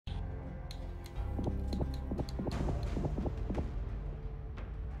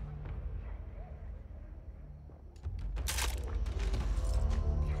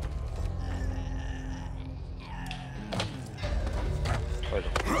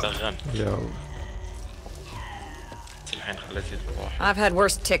دغن. يلا. الحين خليتي تروح. I've had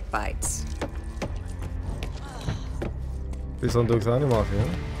worse tick bites. في صندوق ثاني ما في ها؟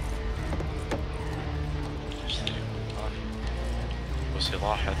 بس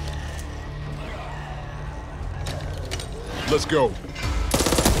راحت. Let's go.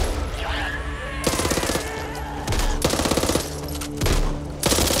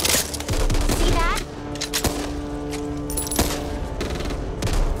 See that?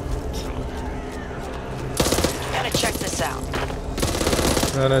 Gotta check this out.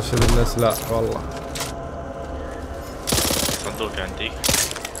 انا اشهد الناس لا والله. صندوق عندي.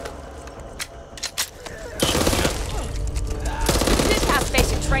 You did pass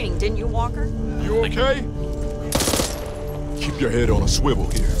basic training, didn't you, Walker? You okay? Keep your head on a swivel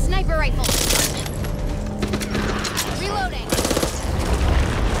here. Sniper rifle. Reloading.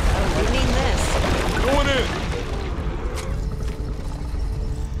 Oh, we need this. Going in.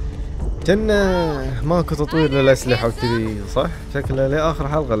 كنا ماكو تطوير للأسلحة وكذي صح؟ شكله لآخر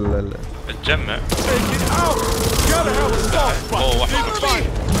حلقة بتجمع. Take it out. Gotta have a soft spot. اوه واحد.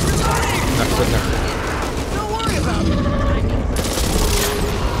 أحسن. Don't worry about it.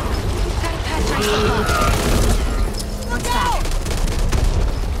 Gotta patch myself up. What's that?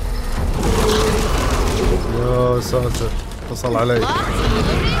 يا ساتر اتصل علي. Locked,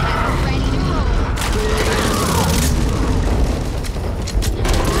 loaded, ready to roll.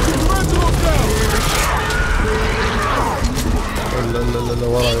 لا لا لا لا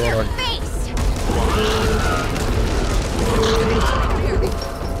وراي وراي. Face.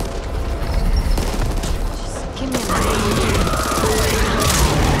 Give me a minute.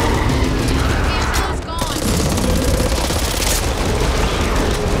 Vehicle's gone.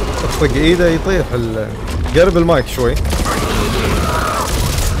 اطق ايده يطيح قرب المايك شوي.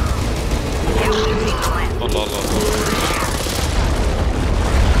 الله الله الله.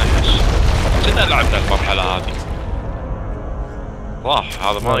 كنا لعبنا المرحلة هذه. راح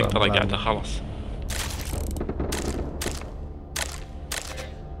هذا ما يقدر اقعده خلاص.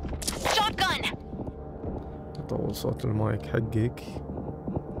 Shotgun. طول صوت المايك حقك.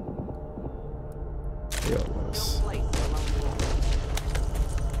 يلا بس.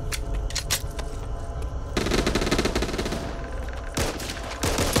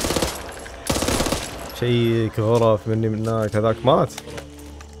 شيك غرف مني من هناك. هذاك مات.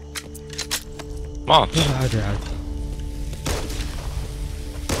 مات. عادي عادي.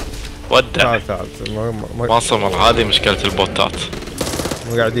 ودع. تعال تعال ما صمر. هذه مشكلة البوتات.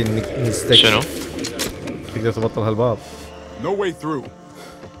 مو قاعدين نستكشف. شنو؟ تقدر تبطل هالباب. No way through.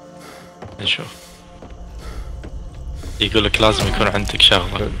 نشوف. يقول لك لازم يكون عندك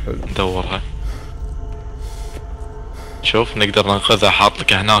شغلة ندورها. شوف نقدر ننقذها. حاط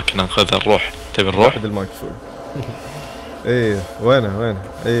لك هناك ننقذها. نروح. تبي نروح؟ واحد المايك شوي. ايه وينه؟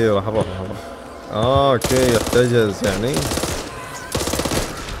 ايه راح نروح. اوكي احتجز يعني.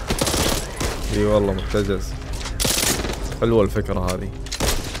 اي والله محتجز. حلوة الفكرة هذه.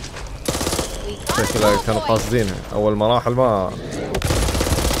 شكلها كانوا قاصدينها. اول مراحل ما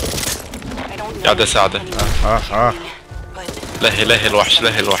قاعد اساعده. لهي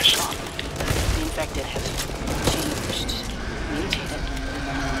الوحش.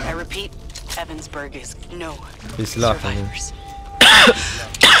 في سلاح هنا.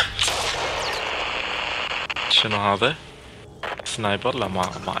 شنو هذا؟ سنايبر؟ لا ما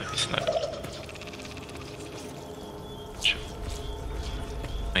ابي سنايبر. شوف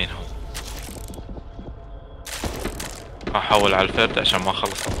وين هو؟ احول على الفرد عشان ما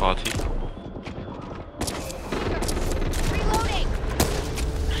اخلص طاقاتي.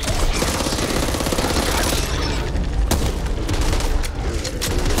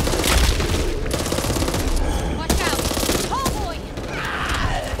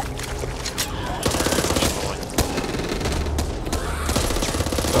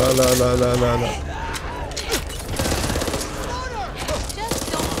 لا Just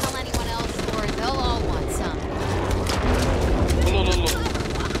don't tell anyone else or they'll all want some.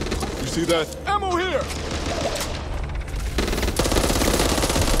 You see that? Ammo here.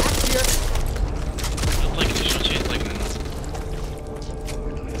 يطقني شو شي يطقني الناس.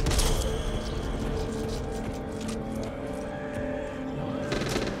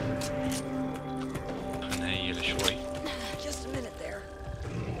 خلنا نهيل شوي.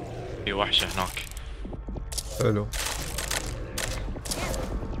 في وحشة هناك. حلو.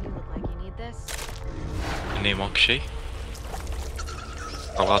 هني ماكو شي.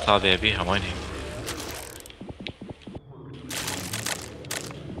 الطلات هذه ابيها وين هي؟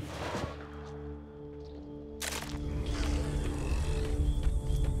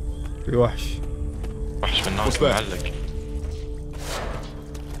 في وحش من هناك معلق.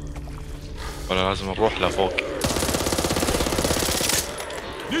 ولا لازم نروح لفوق؟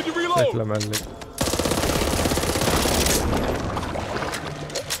 Need to reload. شكله معلق.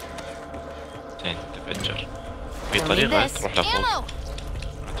 زين تفجر. في طريقة تروح لفوق. Ammo.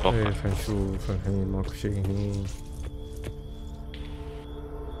 اتوقع. ايه فنشوف الحين ماكو شيء هني.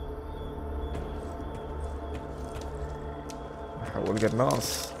 احول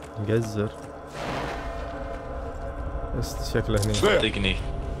قناص مقزر. بس شكله هني. صدقني.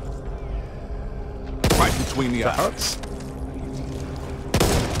 Right between the eyes.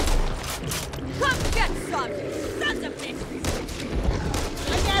 Come get some, sons of bitches!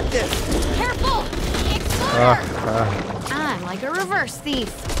 I got this! Careful! Exploder! آه. I'm like a reverse thief,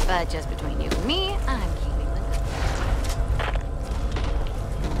 but just between you and me, I'm keeping the good.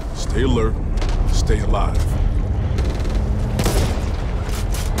 Stay alert. Stay alive.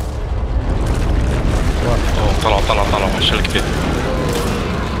 اوه طلع وش الجديد.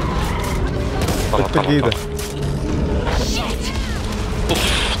 طلع. ايده.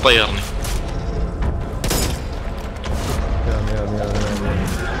 اوف طيرني. يعني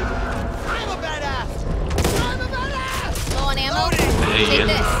Low on ammo? هي Take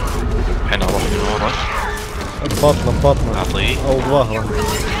this. الحين اروح من ورا ببطنه اعطيه. او بظهره.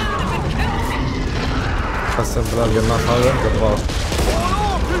 حسن بلا القناص هذا جبار.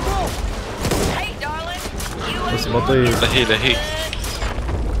 Hey, darling! You بس ain't بطيء. لهي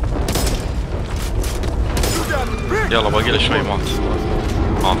يلا باقي له شوي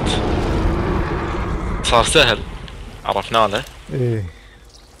مات صار سهل عرفنا له. ايه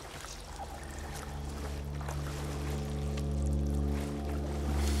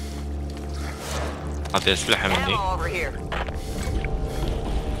هذه اسلحه مني. ammo over here.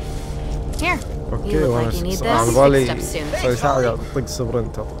 Here. اوكي. You look وانا like you need this. على Fixed بالي up soon. صار ساعة قاعد اطق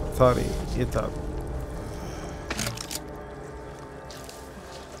سبرنت ثاني يتعب.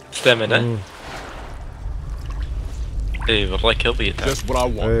 استمنه. اي بالركض يتعب. Just what I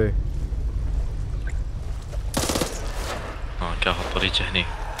want. ايه كاخذ طريقه هني.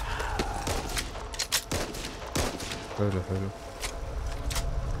 حلو.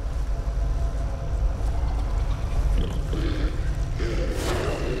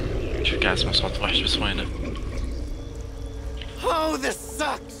 شوف قاعد اسمع صوت وحش بس وينه؟ Oh, this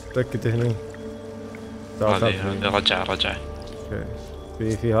sucks. تأكد هني. تعال هذه رجع.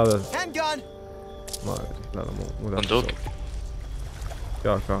 اوكي. في هذا Handgun. ما ادري. لا مو ذا. صندوق.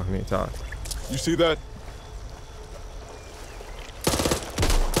 يا هني تعال. You see that?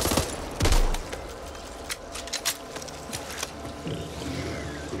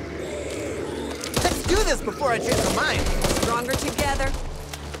 Let's do this before I change my mind. Stronger together.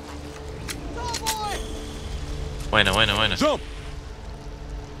 وينه؟ Jump.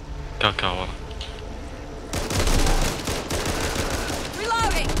 كاكا ورا.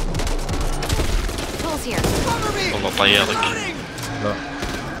 Reloading! Tools here. Cover me. والله طيرك. لا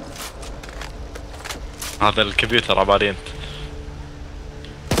هذا الكمبيوتر عبالي انت.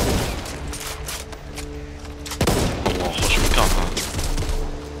 الله خوش مكان هذا.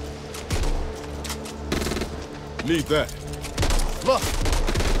 Need that. Look.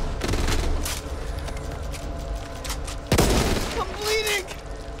 I'm bleeding.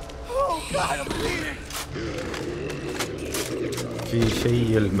 Oh God, I'm bleeding. في شيء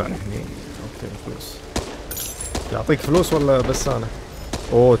يلمع هني. اوكي فلوس. يعطيك فلوس ولا بس انا؟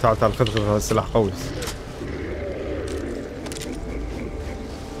 اوه تعال خذ هذا السلاح قوي.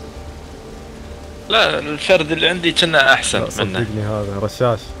 لا الفرد اللي عندي كنا احسن لا منه. صدقني هذا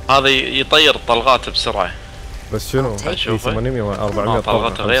رشاش. هذا يطير طلقات بسرعه. بس شنو؟ في أشوفه. 800 و 400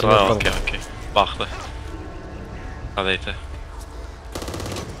 طلقاته غير. 500 اوكي باخذه. خذيته.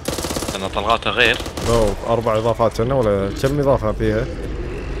 انا طلقاته غير. لو 4 اضافات كنا ولا كم اضافه فيها؟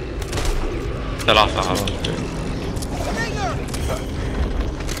 3 هذا.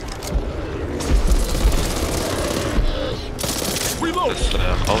 Reload. بس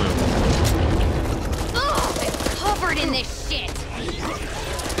قوي. Ugh, I'm covered in this shit.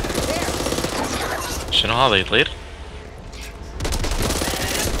 شنو هذا يطير؟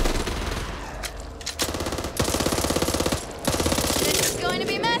 This is going to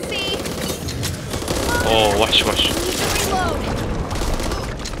be messy. اوه وحش. Need to reload.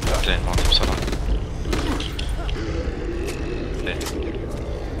 زين مات بسرعة. زين.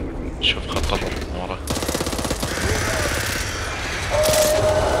 شوف خط الروح من ورا.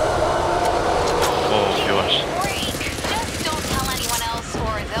 اوه في وحش. Freak. Just don't tell anyone else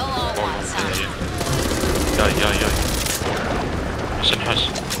or they'll all want some. جاي. عشان حش.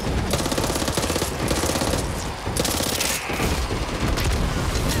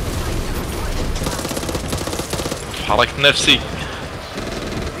 حركت نفسي.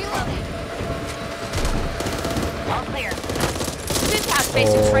 All clear. This has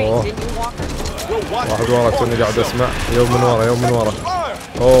basic training, didn't you, Walker? واحد وراك توني قاعد اسمع. يوم من ورا يوم من ورا.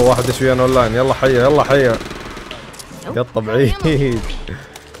 اوه واحد ايش ويانا اونلاين. يلا حيه يلا حيه. قط بعيد.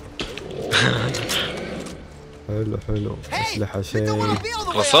 حلو حلو. اسلحه شيء.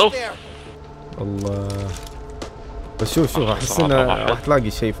 رصوا؟ الله. بس شوف احس انه راح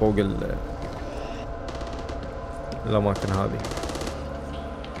تلاقي شيء فوق الاماكن هذه.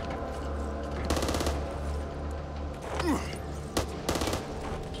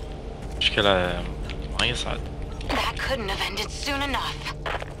 مشكلة ما يصعد. That couldn't have ended soon enough.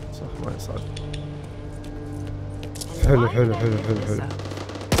 صح ما يصعد. حلو حلو حلو حلو حلو.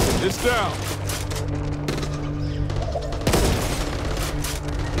 It's down.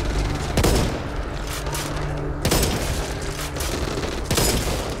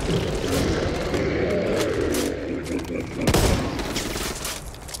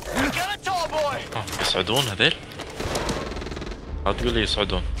 يصعدون هذيل؟ لا تقول لي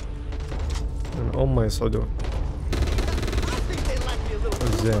يصعدون. هم يصعدون.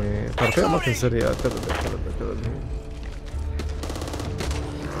 زين ترى في اماكن سريعه. تبدا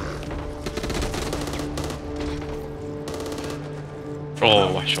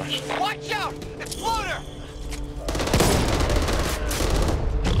اوه وحش.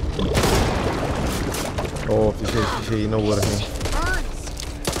 اوه في شيء ينور هنا.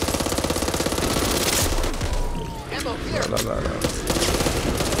 لا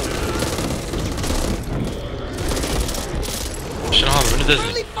شنو هذا؟ منو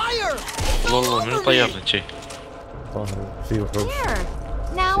دزني؟ والله منو طيرني شي؟ ظاهر في وحوش.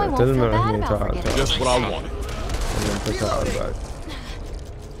 Now I won't feel تلمع bad هني. about تعال forgetting. Just what I wanted. انت تعال بعد.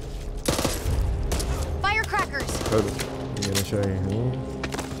 Firecrackers. حلو. هنا شيء هني.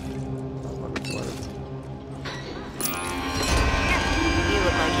 You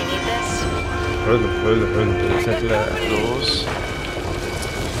look like you need this. حلو شكله فلوس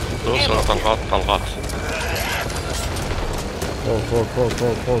ولا طلقات.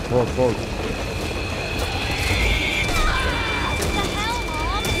 فوق.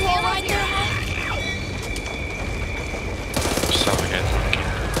 ايش سوي قاعد؟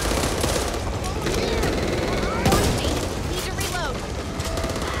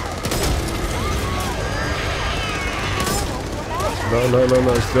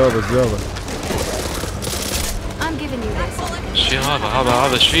 لا ايش جابه. I'm giving you this. شي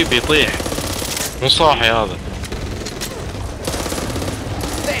هذا ايش فيه بيطيح؟ مو صاحي هذا.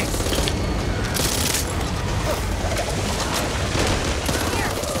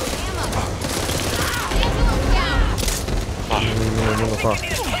 صح.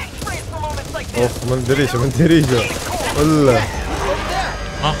 اوف من دريشه ولا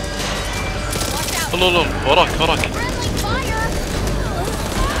ها الله وراك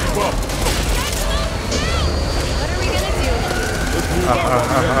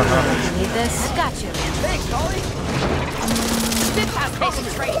Need this. Got you. This has basic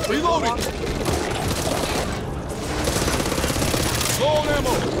training. Reloading. Long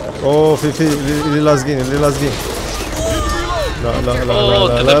ammo. اوه في اللي لازقين لا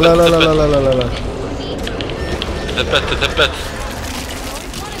تثبت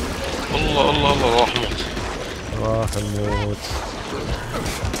الله راح نموت.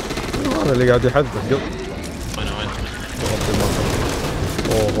 هذا اللي قاعد يحدث قبل. وين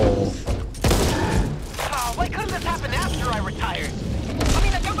اوه Why couldn't this happen after I retired? I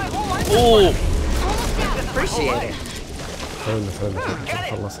mean, I got my whole life. اوه Appreciate it. حلو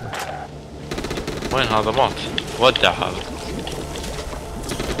خلصنا. وين هذا مات؟ ودع هذا.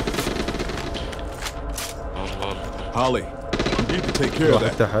 Holly, you need to take care of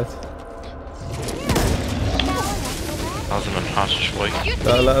واحد that. تحت. لازم نحاش شوي.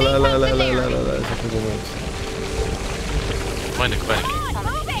 لا شكله بيموت. وينك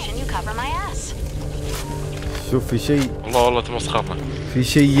You cover my ass. شوف في شيء. والله تمسخرنا. في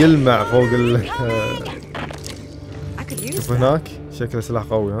شيء يلمع فوق شوف هناك شكله سلاح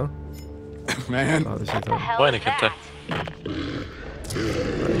قوي. ها Man, هذا شيء ثاني. وينك انت؟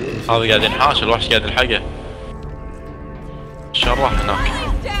 هذا قاعد ينحاش الوحش قاعد يلحقه. شرح هناك.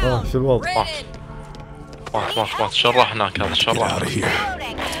 شو الوضع؟ مات شرح هناك هذا get شرح. out of here.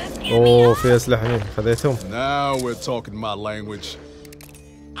 اوه في اسلحه هنا خذيتهم. Now we're talking my language.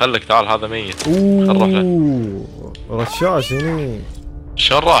 خليك تعال هذا ميت. خل له. رشاش هني.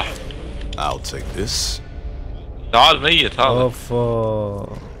 شرح. I'll take this. تعال ميت هذا. اوف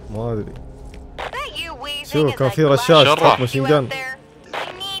ما ادري. شوف كان في رشاش شرح. حط ماشين جن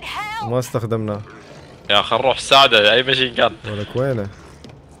ما استخدمناه. يا اخي نروح ساعده اي ماشين جن. ولك وينه؟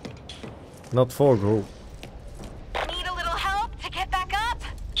 نط فوق هو.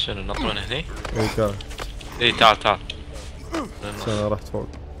 شنو نط من هني؟ اي كان اي تعال تعال. انا رحت فوق.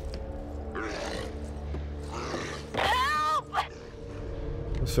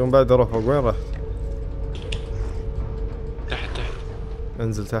 شلون بعد اروح فوق؟ وين رحت؟ تحت تحت.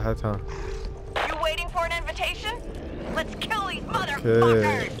 انزل تحت. ها You waiting for an invitation? Let's kill these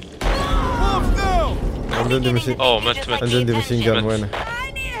اوكي. motherfuckers. عندي مشين. اوه مت عندي مشين جان. وينه؟ I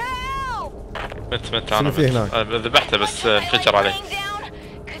need help. مت انا شنو في هناك؟ ذبحته بس انفجر عليه. Laying down.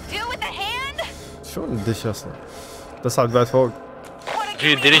 Could do with a hand. شلون الدش اصلا؟ تصعد بعد فوق؟ What a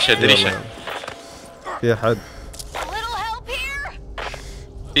في دريشة. في احد؟ little help here.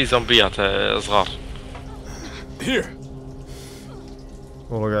 في زومبيات صغار. Here.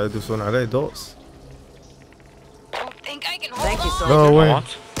 والله قاعد يدوسون عليه دوس. Don't think I can hold on. لا وين؟ مات.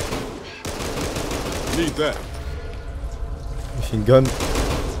 Need that. مشين جان.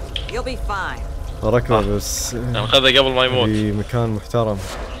 You'll be fine. ركض بس انقذه قبل ما يموت. في مكان محترم.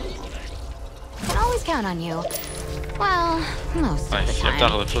 Can always count on you. Well, most of the نايس. time. يبي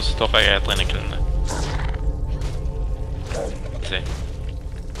تاخذ فلوس اتوقع يعطينا كلنا. زين.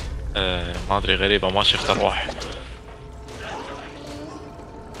 ما ادري غريبة ما شفت ارواح.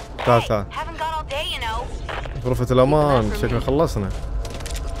 تعال تعال. Haven't got all day, you know. غرفة الأمان شكلنا خلصنا.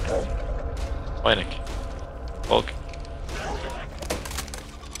 وينك؟ فوق.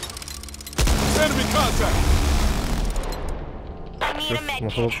 Enemy contact. I need a med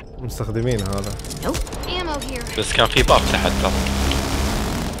المفروض kit. مستخدمين هذا. Nope. Ammo here. بس كان في باب تحت ترى.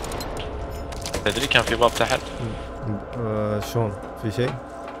 تدري كان في باب تحت؟ شلون؟ في شيء؟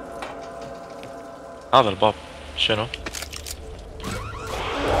 هذا الباب شنو؟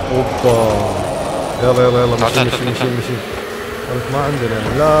 اوبا. يلا يلا يلا تعال، مشي تعال، مشي تعال. مشي. قلت ما عندنا.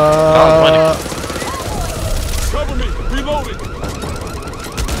 تعال، لا. وينك؟ Cover me. Reloading.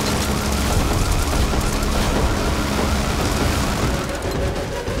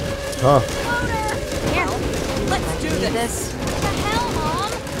 ها Here. Let's do this. What the hell,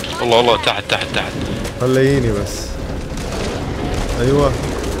 Mom? والله تحت. خليني بس. ايوه.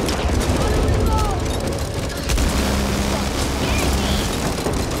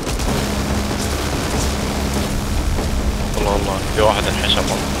 والله في واحد انحشر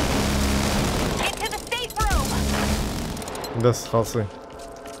والله. Get to the safe room. بس خالصين.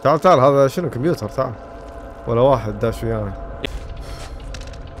 تعال هذا شنو كمبيوتر؟ تعال. ولا واحد داش ويانا.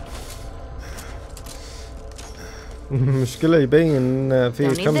 مشكلة يبين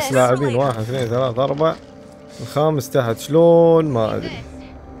في 5 لاعبين. 1 2 3 4. الخامس تحت. شلون ما ادري.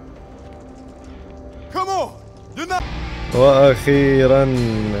 Come on. You're not. واخيرا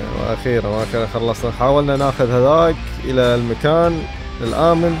ما كان خلصنا. حاولنا ناخذ هذاك الى المكان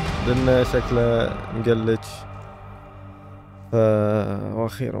الامن لان شكله مقلج.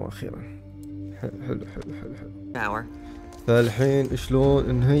 واخيرا حلو. Shower. فالحين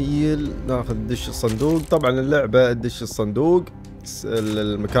شلون نهيل ناخذ دش الصندوق. طبعا اللعبة تدش الصندوق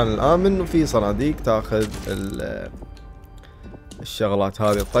المكان الآمن وفي صناديق تاخذ الشغلات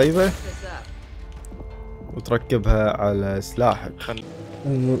هذه الطيبة وتركبها على سلاحك.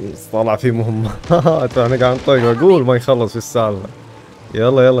 طلع في مهمات. احنا قاعد نطق واقول ما يخلص في السالفة.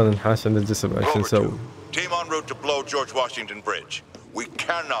 يلا ننحاش عند الجسم. ايش نسوي؟ Team en route to blow George Washington Bridge. We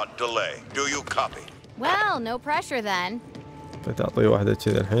cannot delay. Do you copy? Well, no pressure then. فتعطيه واحدة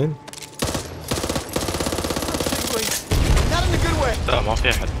كذا الحين. Not in a good way. لا ما في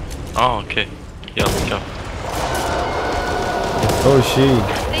احد. اوكي يلا كفو. أول شيء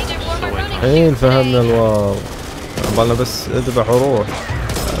الحين فهمنا الواو. بالنا بس اذبح وروح. لا.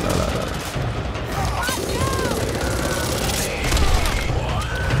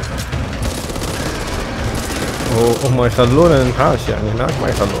 هم يخلونا ننحاش يعني هناك ما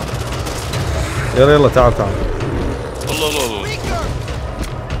يخلونا. يلا تعال. الله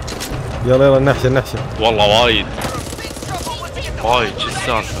يلا نحشر. والله وايد شو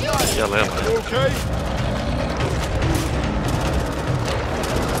السالفة. يلا Okay.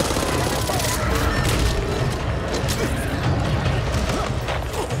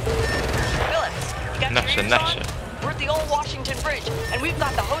 نحشة. We're at the old Washington Bridge, and we've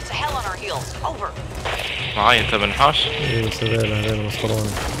got the host of hell on our heels. Over. معاي انت بنحاش. ايوه سبيله هذول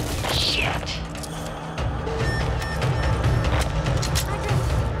مسخرون. Shit.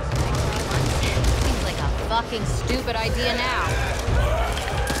 Seems like a fucking stupid idea now.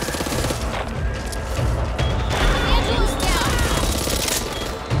 Engine's down.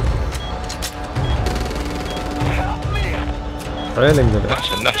 عينك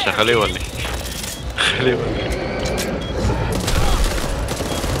نحشة خليه يولي.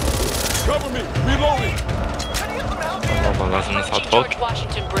 Cover me. Reloading. والله لازم نصعد فوق. George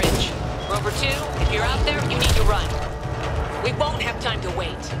Washington Bridge. Rover 2, if you're out there, you need to run. We won't have time to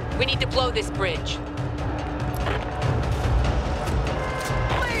wait. We need to blow this bridge.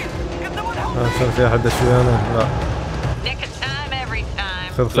 عشان في احد شوي انا لا Nick of time every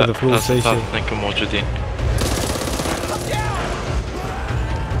time. خذ فلوس اي شيء. اثنينكم موجودين.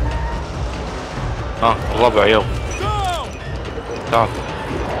 الربع يو تعال.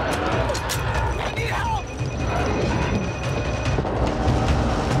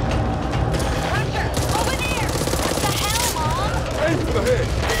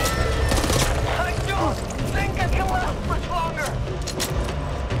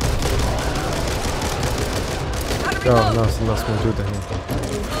 الناس موجودة هنا.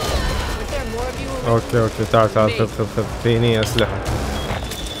 اوكي تعال خذ فيني اسلحة.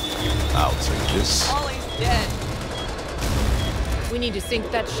 I'll take this. We need to sink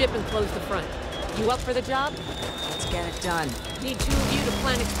that ship and close the front. You up for the job? Let's get it done. Need 2 of you to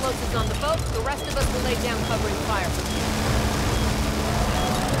plant explosives on the boat. The rest of us will lay down covering fire.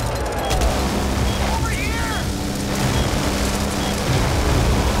 Over here!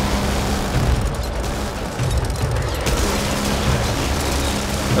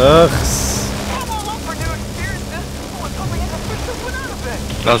 اخس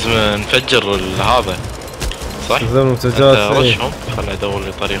لازم نفجر هذا صح؟ استخدام المنتجات. رشهم خلنا ادور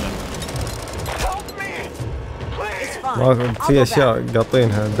لي طريقة. ما في اشياء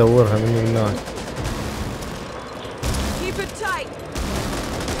قاطينها ندورها من هناك.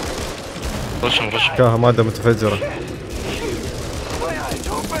 رشهم كاها مادة متفجرة.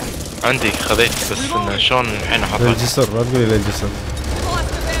 عندي خذيت بس انه شلون الحين احطها؟ للجسر لا تقولي للجسر.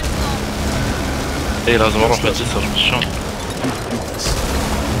 اي لازم اروح للجسر شلون؟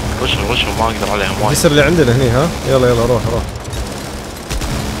 رشهم ما اقدر عليهم وايد. الجسر اللي عندنا هني ها؟ يلا روح.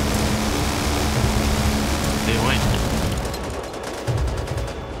 اي وين؟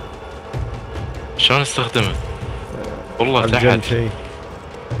 شلون استخدمه؟ والله تحت. شيء.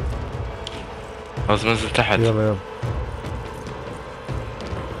 لازم انزل تحت. يلا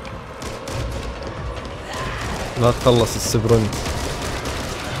لا تخلص السبرنت.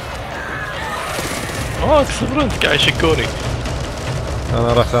 سبرنت قاعد يشكوني.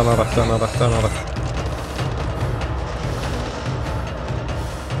 انا رحت.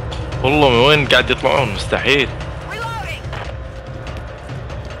 والله من وين قاعد يطلعون؟ مستحيل.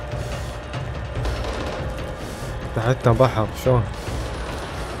 تحتنا بحر شلون؟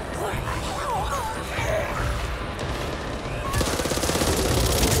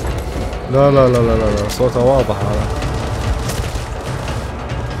 لا صوته واضح هذا.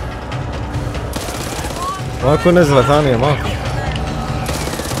 ماكو نزلة ثانية ماكو.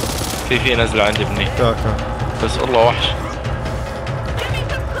 في نزلة عندي بني. بس والله وحش.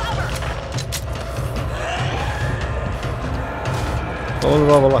 طول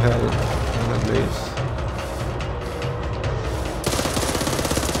الباب والله يا ابليس.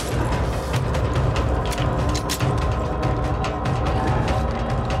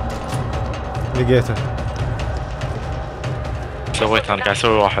 لقيته. سويت انا قاعد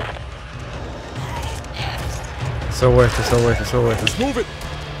اسوي واحد. سويته. Move it.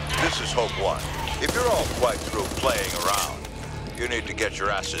 This is Hope 1. If you're all quite through playing around, you need to get your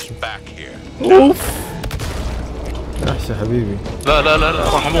asses back here. اوف. احشى حبيبي. لا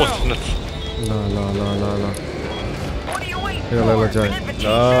راح اموت. لا. يلا جاي.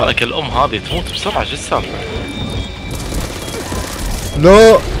 لا. لك الام هذه تموت بسرعة شو السالفة؟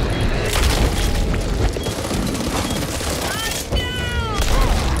 لا.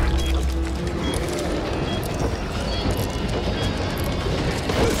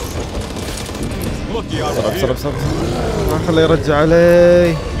 بسرعة ما خليه يرجع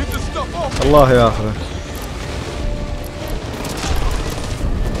علي. الله ياخذه.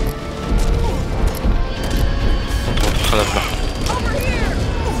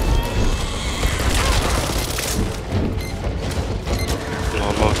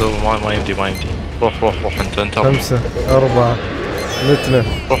 خذت الله ما يمدي. روح انت 5 4 نتنه.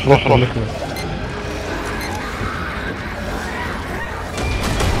 روح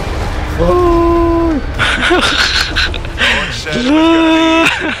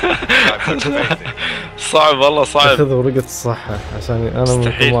صعب والله صعب. اخذ ورقة الصحة عشان انا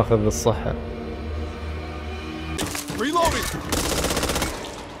ممكن ما اخذ الصحة.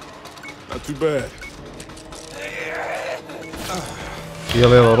 Not too bad.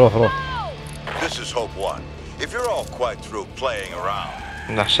 يلا روح. This is Hope 1. If you're all quite through playing around,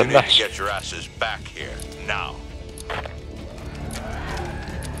 you نحشل need to get your asses back here now.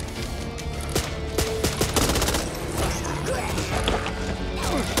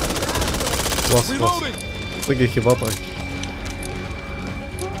 بص طقك بطعك.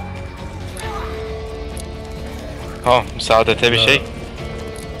 مساعدة تبي شيء؟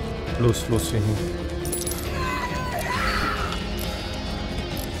 فلوس فيه.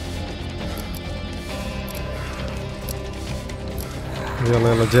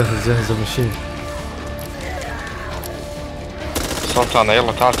 يلا يلا جهز المشين. وصلت انا.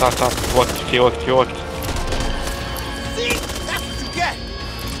 يلا تعال تعال تعال. في وقت.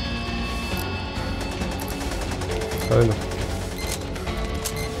 حلو.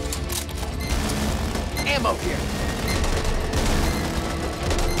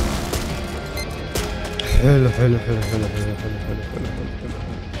 حلو.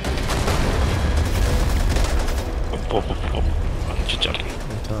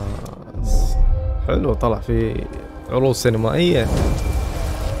 ممتاز. حلو، طلع في عروض سينمائية.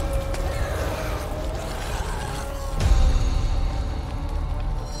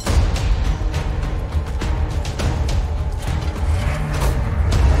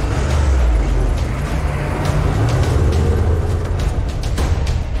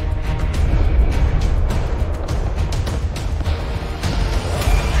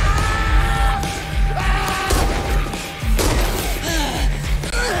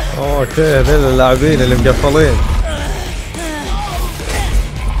 اوكي، هذول اللاعبين اللي مقفلين.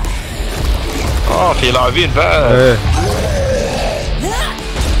 في لاعبين بعد. ايه والله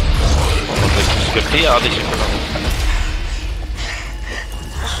هذه شكلها.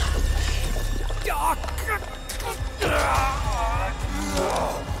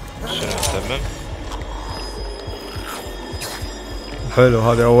 تمام. حلو،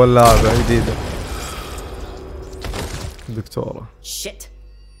 هذه اول لعبة جديدة. دكتورة.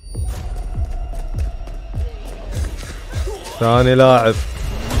 ثاني لاعب.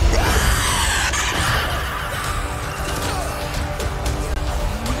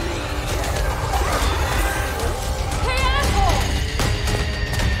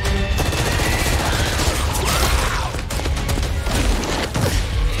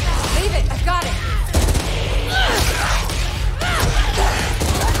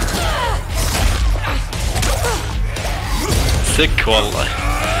 سك والله.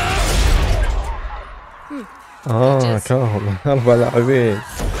 كاهم 4 لاعبين.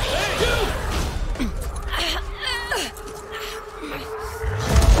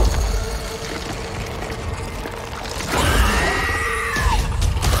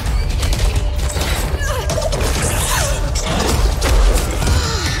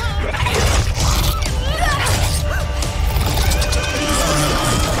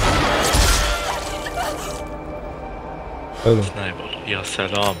 حلو. سنايبر يا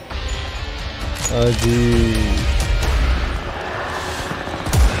سلام. ادي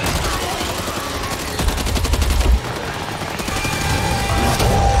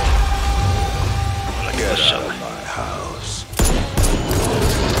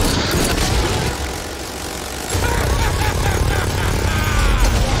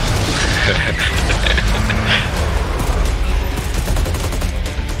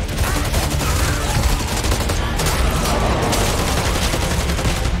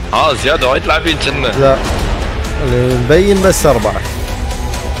زيادة وايد لاعبين كنا. لا، اللي مبين بس 4.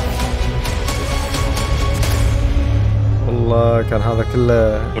 والله كان هذا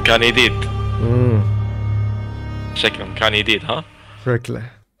كله مكان جديد. شكله مكان جديد. ها شكله.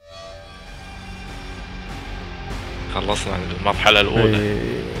 خلصنا المرحلة الأولى.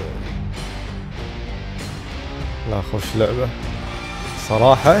 لا، خوش لعبة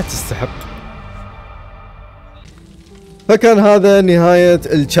صراحة تستحق. فكان هذا نهاية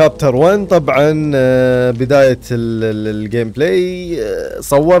الشابتر 1. طبعا بداية الجيم بلاي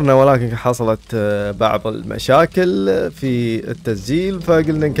صورنا، ولكن حصلت بعض المشاكل في التسجيل،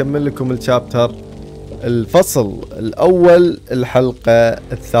 فقلنا نكمل لكم الشابتر الفصل الأول، الحلقة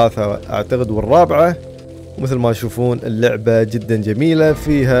الثالثة أعتقد والرابعة. ومثل ما تشوفون اللعبة جدا جميلة،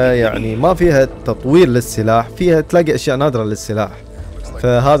 فيها يعني ما فيها تطوير للسلاح، فيها تلاقي أشياء نادرة للسلاح،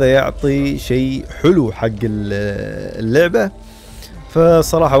 فهذا يعطي شيء حلو حق اللعبة.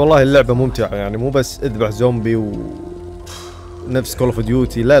 فصراحة والله اللعبة ممتعة، يعني مو بس اذبح زومبي ونفس كول اوف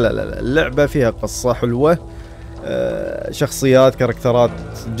ديوتي، لا لا لا، اللعبة فيها قصة حلوة، شخصيات، كاركترات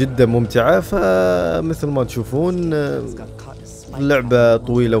جدا ممتعة. فمثل ما تشوفون اللعبة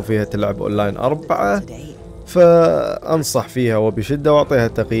طويلة وفيها تلعب اونلاين 4، فانصح فيها وبشدة، واعطيها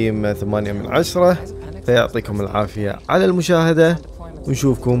تقييم 8 من 10. فيعطيكم العافية على المشاهدة،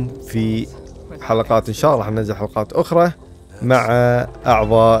 ونشوفكم في حلقات ان شاء الله. راح ننزل حلقات اخرى مع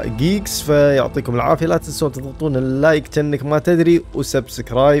اعضاء جيكس، فيعطيكم العافيه. لا تنسون تضغطون اللايك كأنك ما تدري،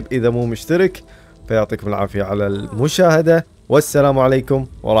 وسبسكرايب اذا مو مشترك. فيعطيكم العافيه على المشاهده، والسلام عليكم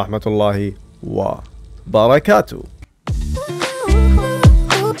ورحمه الله وبركاته.